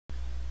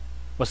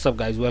What's up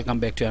guys, welcome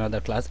back to another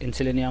class in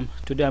Selenium.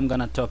 Today I'm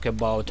gonna talk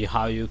about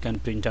how you can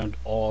print out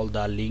all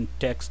the link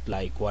text,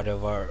 like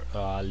whatever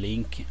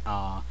link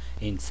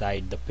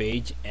inside the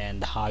page,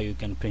 and how you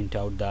can print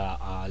out the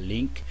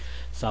link.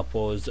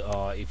 Suppose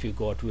if you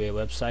go to a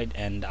website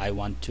and I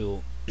want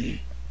to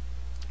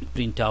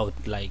print out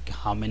like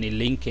how many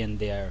link in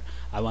there.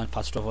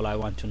 First of all I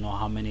want to know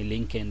how many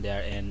link in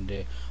there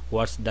and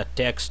what's the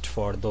text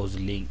for those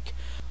link.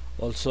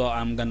 Also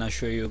I'm gonna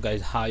show you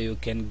guys how you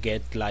can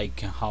get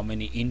like how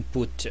many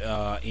input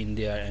in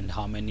there and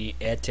how many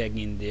a tag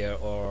in there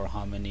or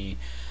how many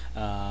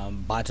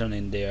button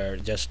in there,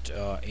 just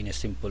in a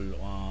simple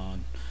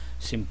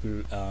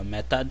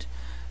method.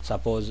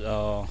 Suppose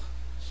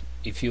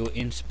if you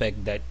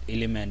inspect that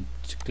element,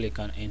 click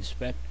on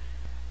inspect.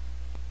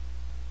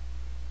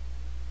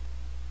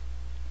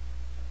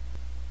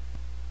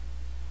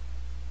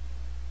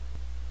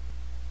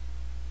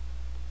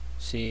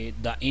 See,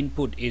 the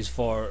input is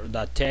for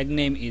the tag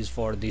name is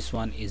for this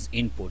one is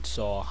input.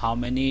 So how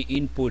many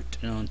input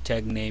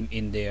tag name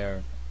in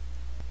there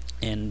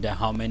and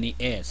how many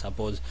a.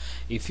 Suppose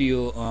if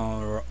you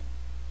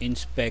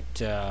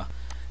inspect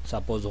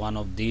suppose one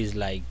of these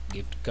like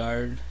gift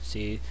card,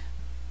 see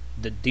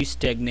this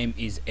tag name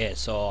is a.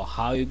 So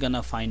how you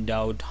gonna find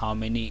out how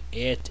many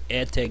a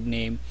tag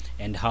name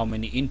and how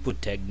many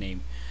input tag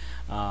name?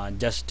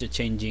 Just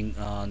changing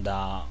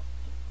the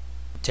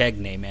tag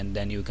name and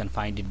then you can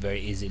find it very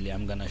easily.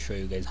 I'm gonna show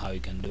you guys how you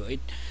can do it.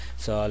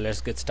 So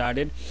let's get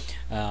started.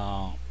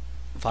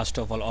 First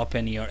of all,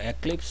 open your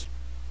Eclipse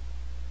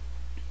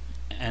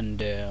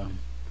and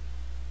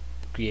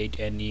create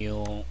a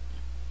new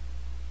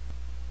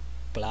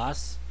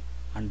class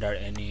under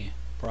any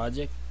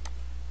project.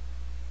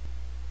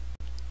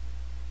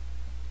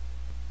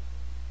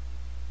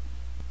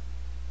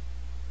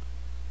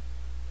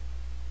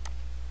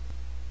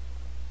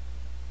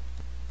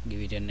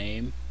 Give it a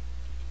name.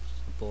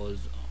 Suppose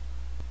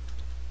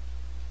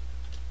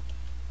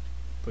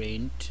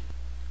print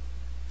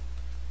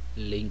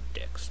link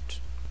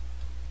text.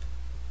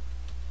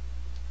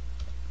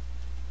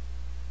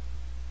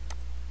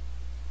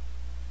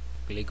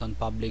 Click on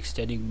public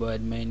static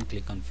void main,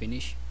 click on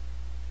finish.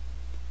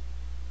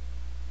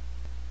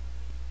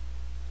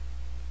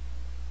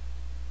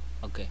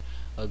 Okay,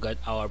 I got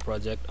our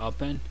project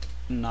open.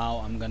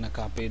 Now I'm gonna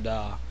copy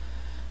the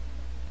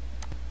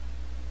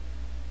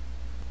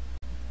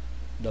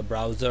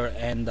browser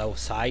and the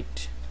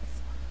site,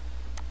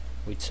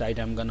 which site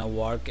I'm gonna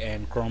work,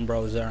 and Chrome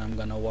browser I'm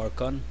gonna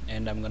work on,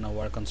 and I'm gonna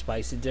work on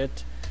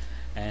SpicyJet,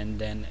 and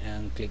then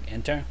click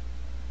enter.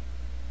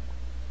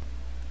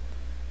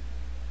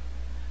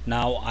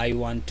 Now I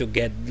want to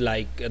get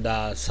like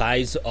the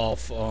size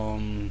of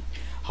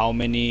how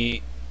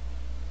many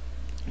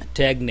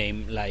tag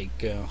name,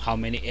 like how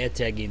many a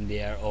tag in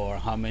there or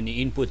how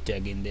many input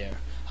tag in there.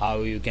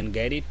 How you can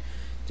get it?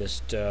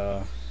 Just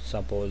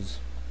suppose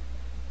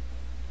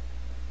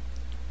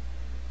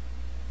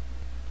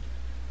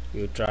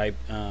you type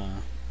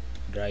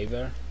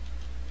driver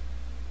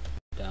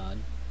dot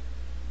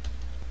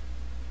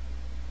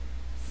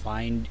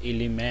find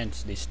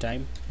elements, this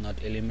time not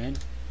element,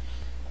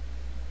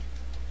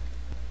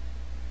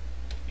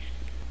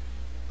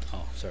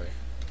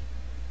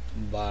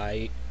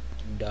 by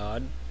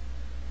dot,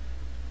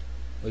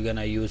 we're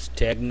gonna use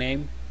tag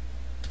name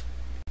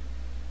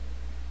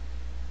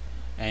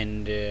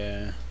and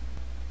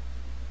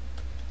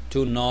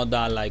to know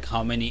the like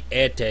how many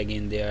a tag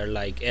in there,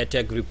 like a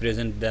tag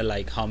represent the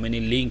like how many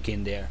link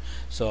in there.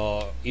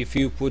 So if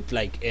you put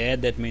like a,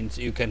 that means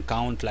you can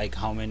count like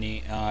how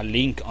many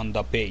link on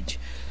the page.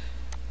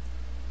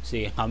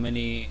 See how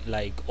many,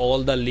 like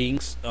all the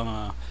links.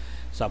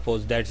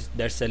 Suppose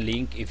that's a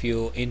link. If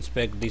you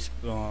inspect this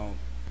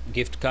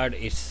gift card,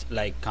 it's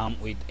like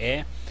come with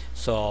a,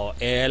 so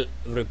a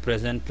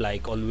represent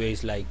like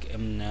always like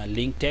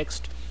link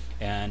text,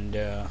 and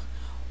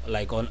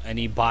like on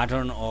any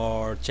button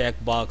or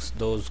checkbox,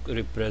 those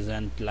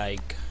represent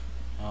like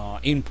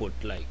input.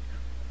 Like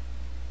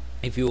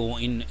if you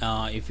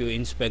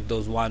inspect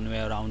those one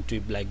way around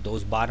to like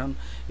those button,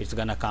 it's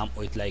gonna come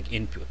with like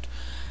input.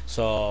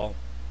 So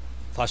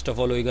first of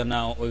all we're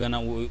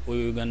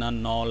gonna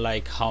know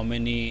like how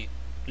many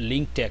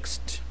link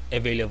text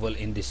available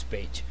in this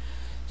page.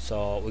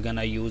 So we're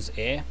gonna use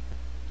a,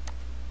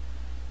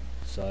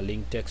 so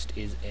link text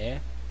is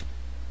a.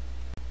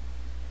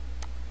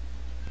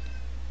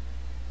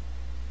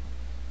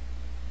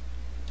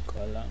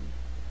 Column.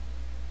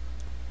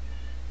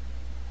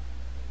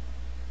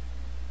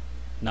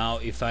 Now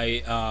if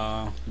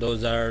I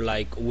those are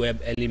like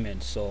web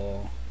elements,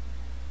 so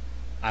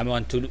I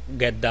want to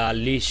get the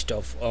list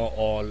of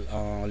all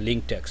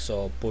link text,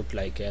 so put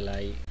like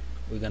li.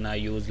 We're gonna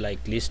use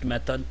like list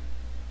method,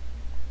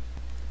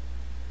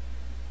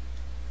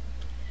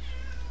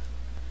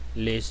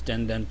 list,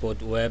 and then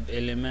put web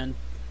element.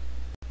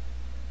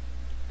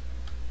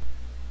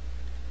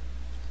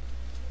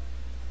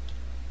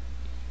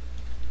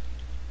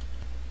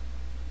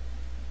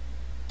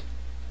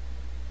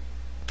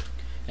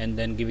 And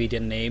then give it a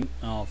name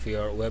of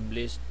your web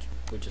list,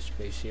 put a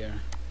space here,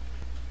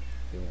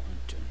 if you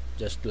want to,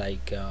 just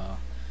like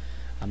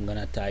I'm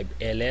gonna type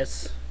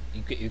ls.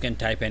 You can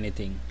type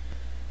anything,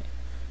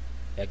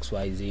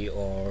 xyz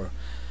or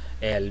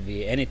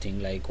lv,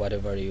 anything, like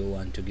whatever you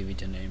want to give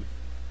it a name,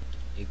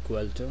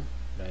 equal to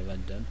driver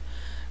done.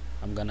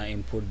 I'm gonna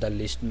import the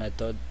list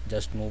method.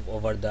 Just move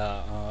over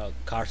the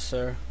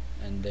cursor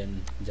and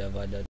then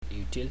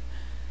java.util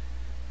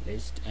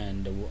list,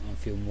 and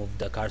if you move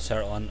the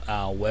cursor on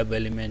web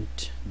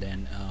element,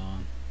 then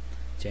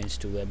change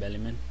to web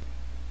element.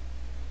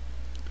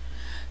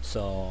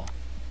 So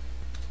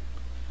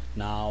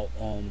now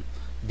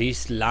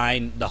this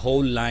line, the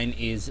whole line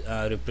is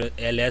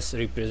ls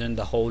represent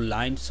the whole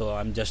line, so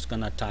I'm just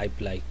gonna type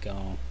like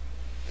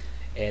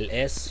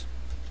ls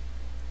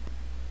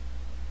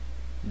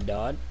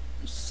dot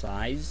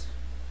size,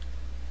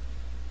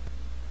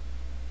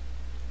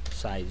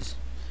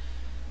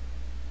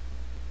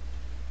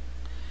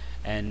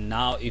 and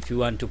now if you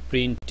want to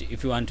print,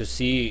 if you want to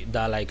see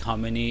the like how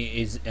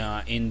many is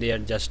in there,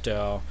 just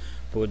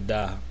put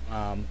the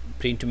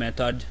print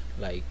method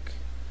like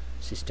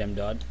system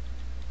dot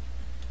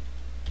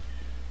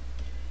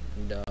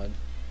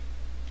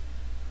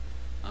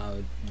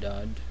out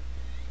dot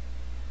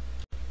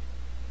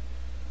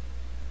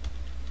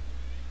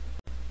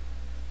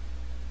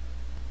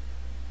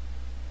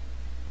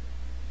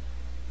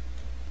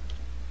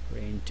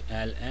print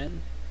ln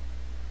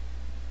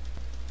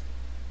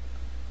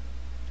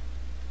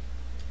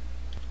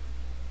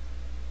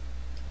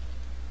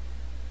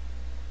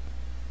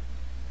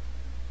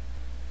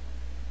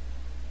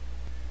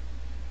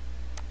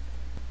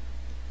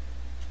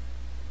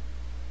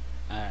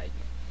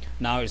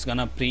now it's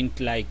gonna print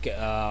like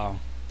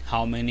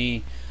how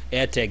many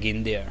air tag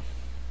in there,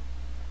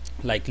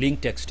 like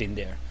link text in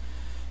there.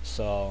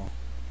 So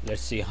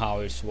let's see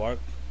how it's work.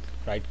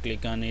 Right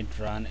click on it,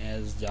 run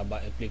as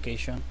Java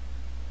application,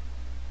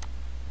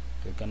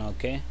 click on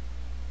OK.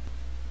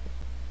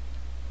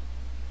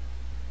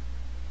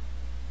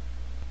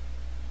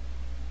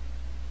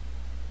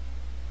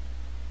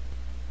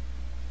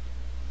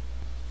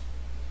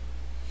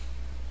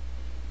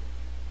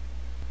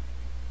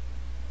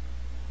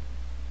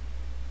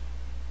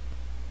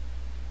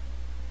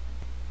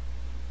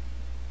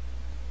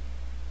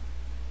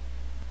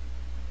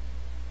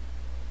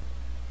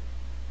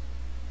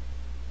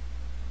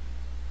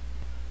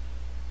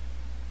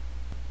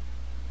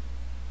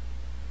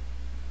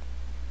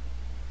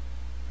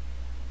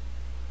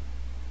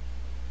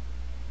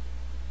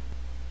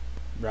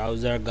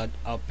 Browser got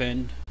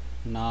opened.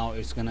 Now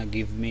it's gonna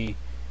give me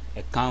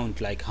a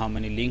count, like how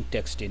many link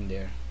text in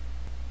there.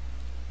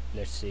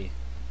 Let's see,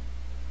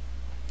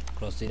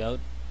 close it out.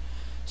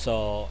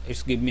 So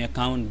it's give me a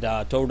count.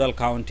 The total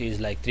count is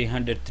like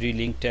 303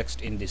 link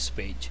text in this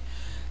page.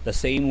 The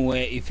same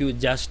way, if you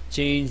just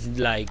change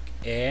like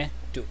a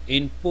to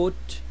input,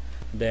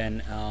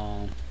 then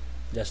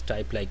just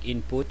type like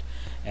input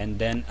and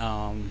then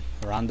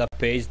run the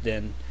page,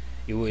 then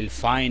you will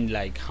find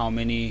like how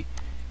many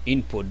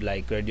input,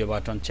 like radio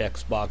button,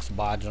 checkbox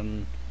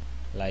button,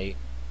 like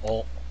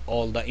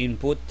all the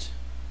input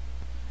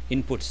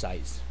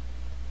size.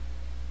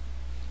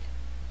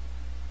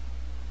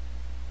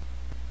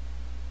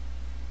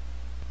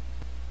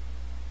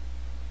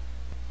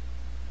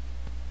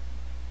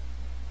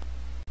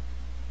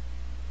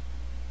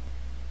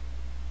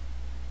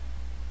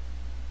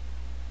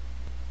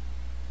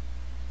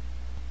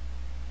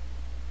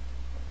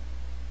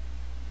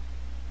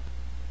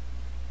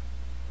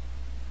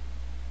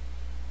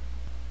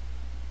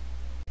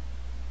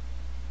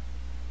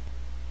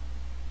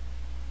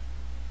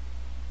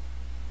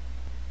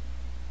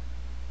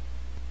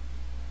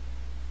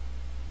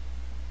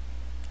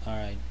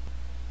 Alright,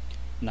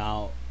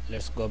 now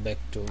let's go back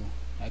to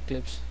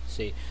Eclipse.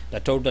 See,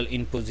 the total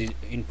input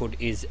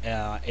is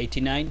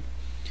 89.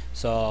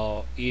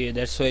 So yeah,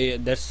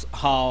 that's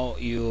how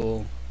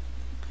you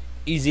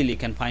easily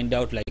can find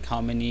out like how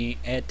many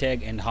a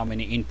tag and how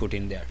many input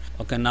in there.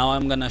 Okay, now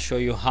I'm gonna show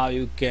you how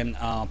you can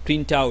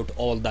print out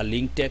all the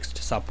link text.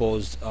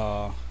 Suppose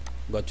go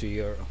to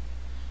your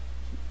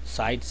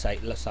site,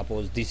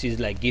 suppose this is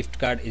like gift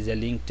card is a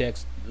link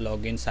text,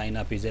 login sign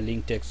up is a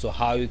link text. So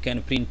how you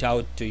can print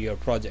out to your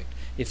project,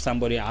 if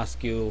somebody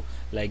asks you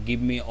like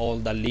give me all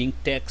the link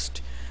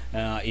text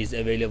is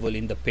available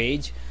in the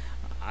page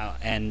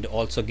and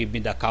also give me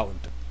the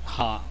count.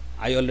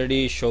 I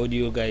already showed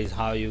you guys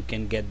how you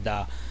can get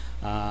the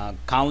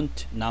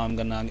count. Now I'm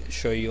gonna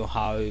show you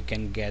how you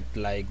can get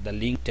like the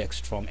link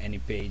text from any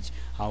page,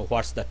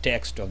 what's the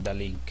text of the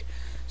link.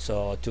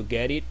 So to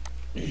get it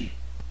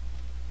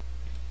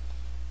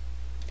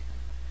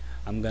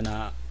I'm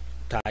gonna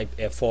type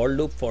a for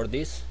loop for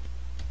this.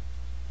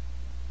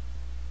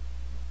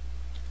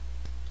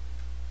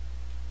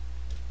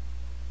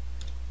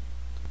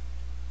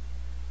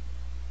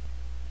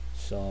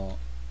 So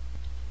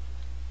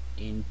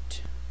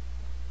int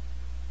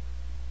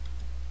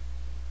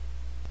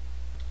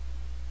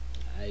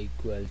I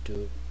equal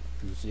to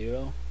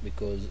 0,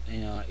 because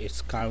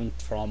it's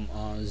count from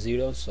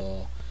 0,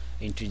 so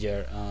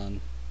integer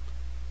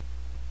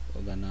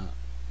we're gonna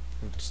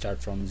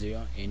start from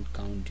 0, int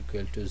count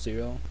equal to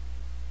 0,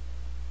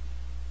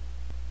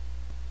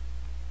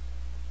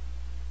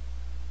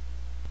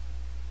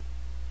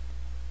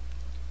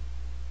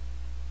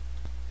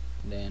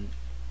 then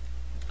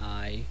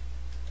I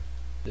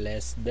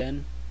less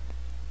than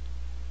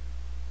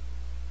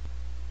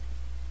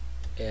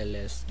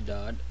ls.size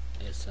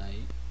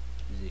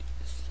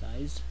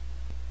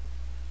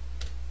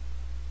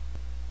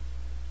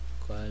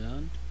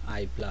colon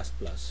I plus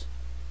plus.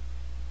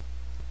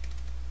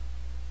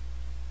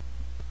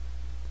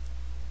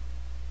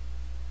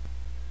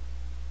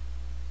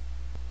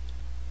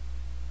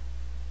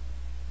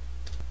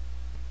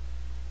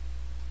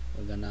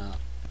 We're gonna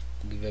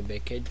give a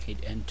bracket, hit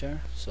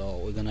enter. So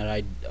we're gonna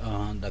write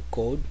the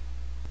code.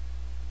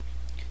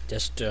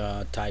 Just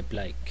type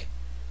like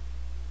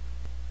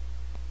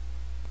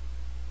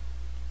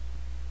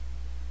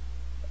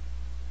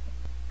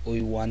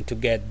we want to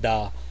get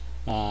the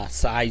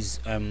size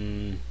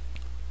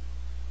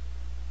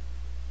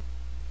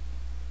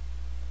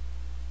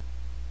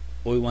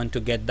we want to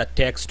get the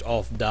text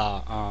of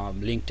the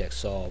link text,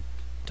 so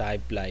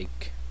type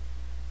like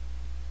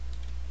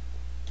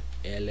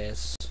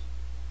ls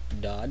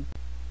dot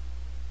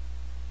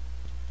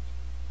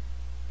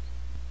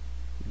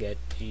get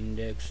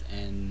index,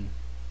 and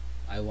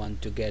I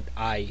want to get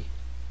I,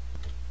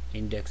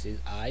 index is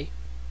I,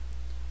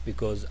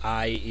 because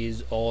I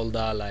is all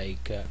the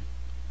like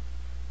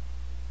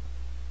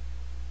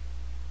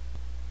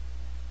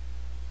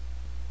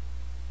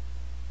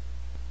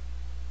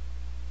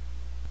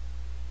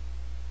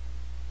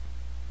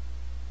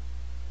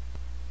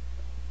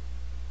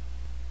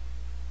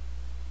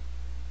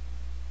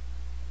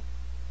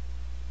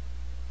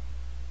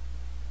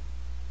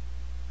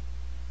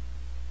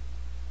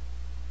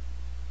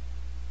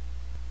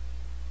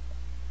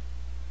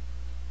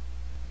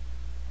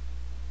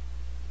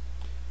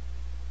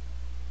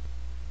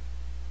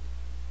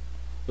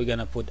we're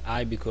gonna put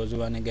I because we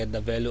want to get the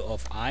value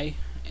of I,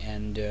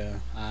 and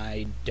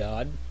I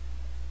dot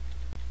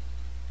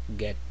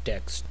get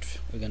text.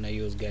 We're gonna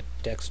use get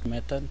text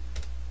method,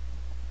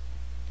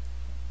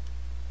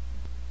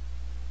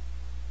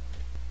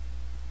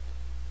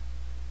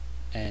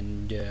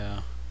 and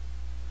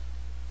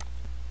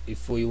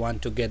if we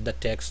want to get the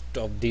text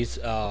of this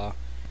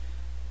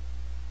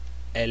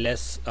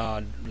ls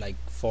like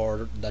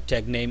for the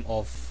tag name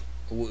of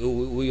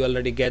we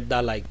already get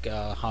the like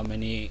how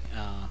many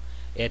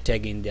a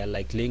tag in there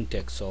like link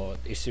text, so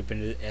it's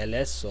represented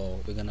ls, so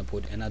we're gonna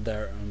put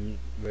another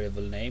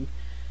variable name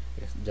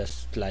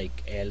just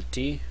like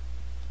lt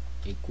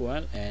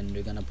equal, and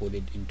we're gonna put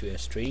it into a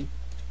string.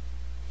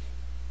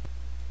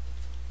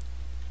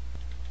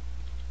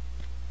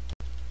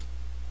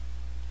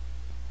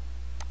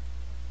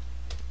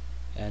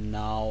 And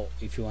now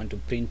if you want to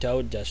print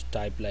out, just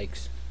type like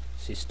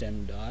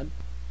system dot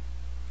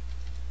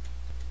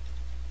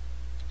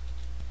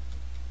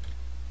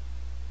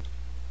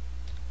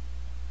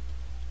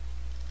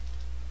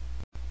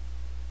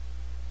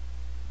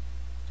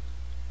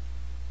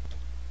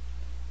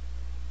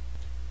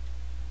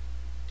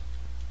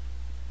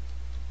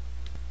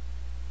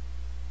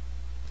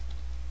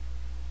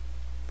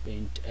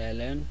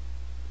println,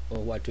 or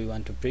what we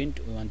want to print,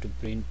 we want to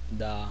print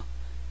the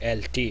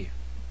lt,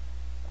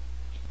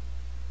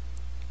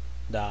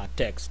 the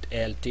text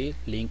lt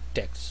link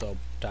text, so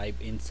type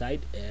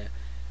inside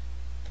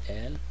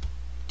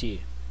lt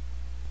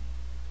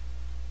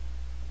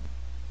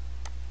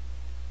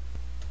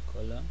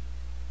colon.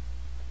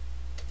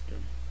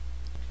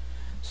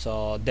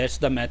 So that's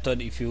the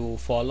method. If you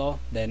follow,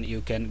 then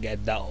you can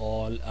get the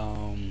all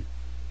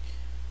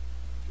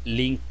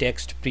link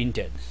text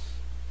printed.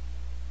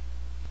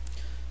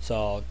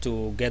 So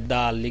to get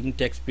the link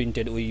text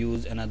printed, we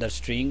use another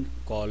string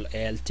called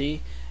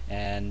lt,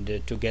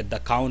 and to get the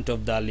count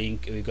of the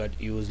link, we got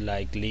use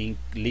like link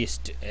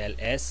list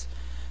ls.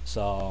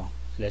 So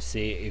let's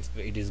see if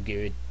it is give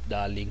it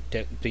the link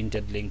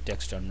printed link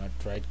text or not.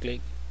 Right click,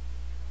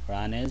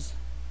 run as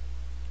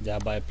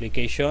Java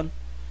application,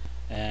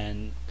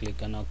 and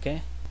click on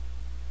OK.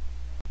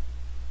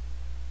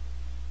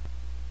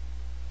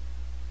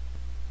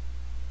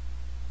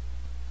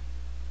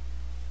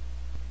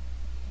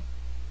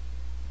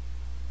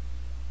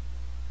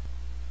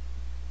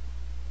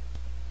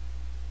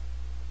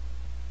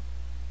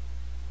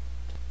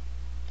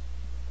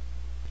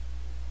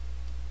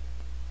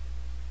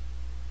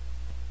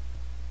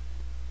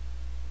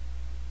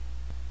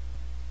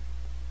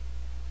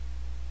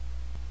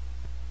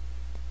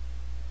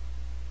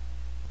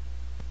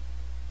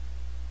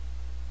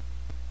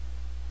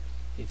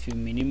 If you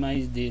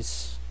minimize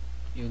this,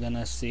 you're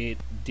gonna see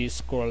this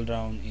scroll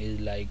down is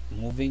like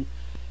moving.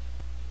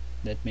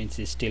 That means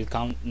it's still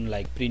counting,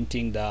 like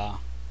printing the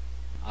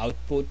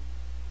output.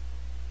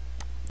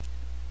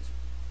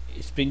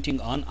 It's printing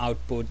on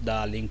output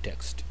the link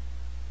text.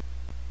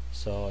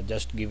 So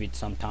just give it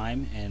some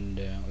time, and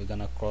we're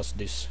gonna cross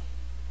this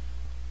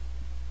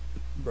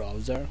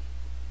browser.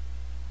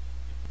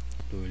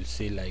 We will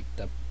see like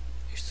the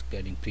it's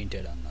getting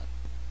printed or not.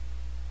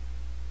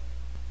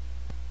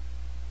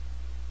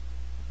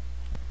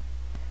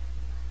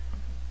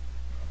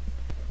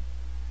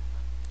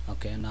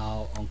 Okay,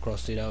 now on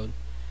cross it out.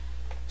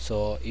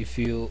 So if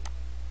you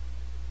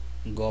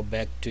go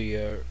back to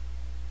your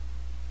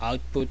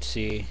output,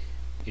 see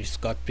it's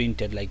got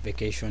printed like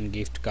vacation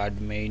gift card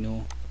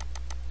menu.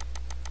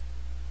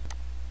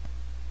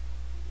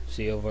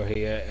 See over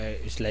here,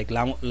 it's like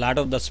lot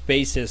of the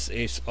spaces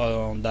is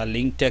the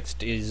link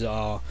text is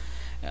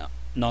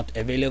not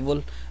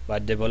available,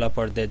 but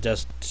developer they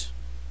just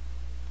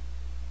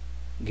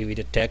give it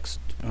a text,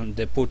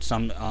 they put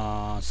some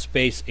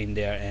space in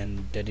there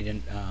and they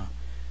didn't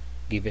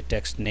give a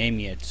text name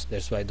yet,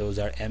 that's why those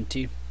are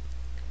empty.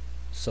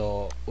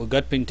 So we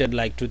got printed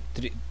like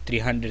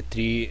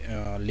 303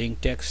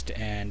 link text,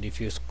 and if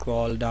you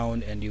scroll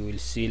down and you will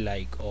see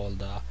like all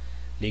the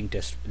link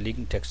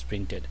text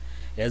printed.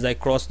 As I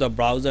cross the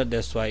browser,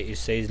 that's why it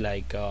says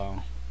like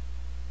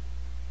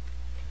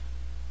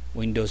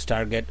Windows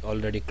target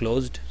already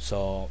closed,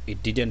 so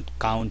it didn't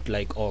count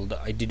like all the,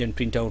 I didn't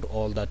print out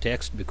all the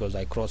text because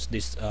I crossed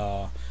this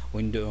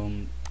window,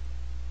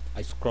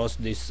 I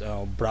crossed this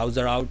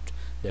browser out,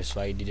 that's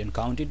why it didn't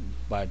count it.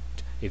 But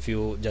if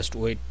you just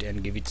wait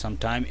and give it some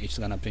time, it's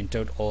gonna print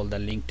out all the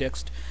link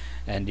text,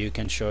 and you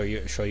can show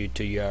you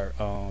to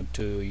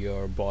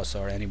your boss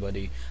or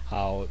anybody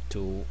how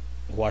to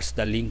what's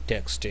the link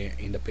text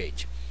in the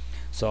page.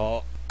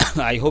 So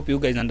I hope you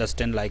guys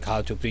understand like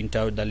how to print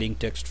out the link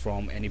text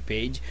from any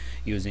page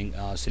using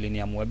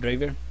Selenium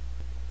WebDriver.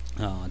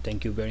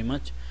 Thank you very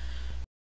much.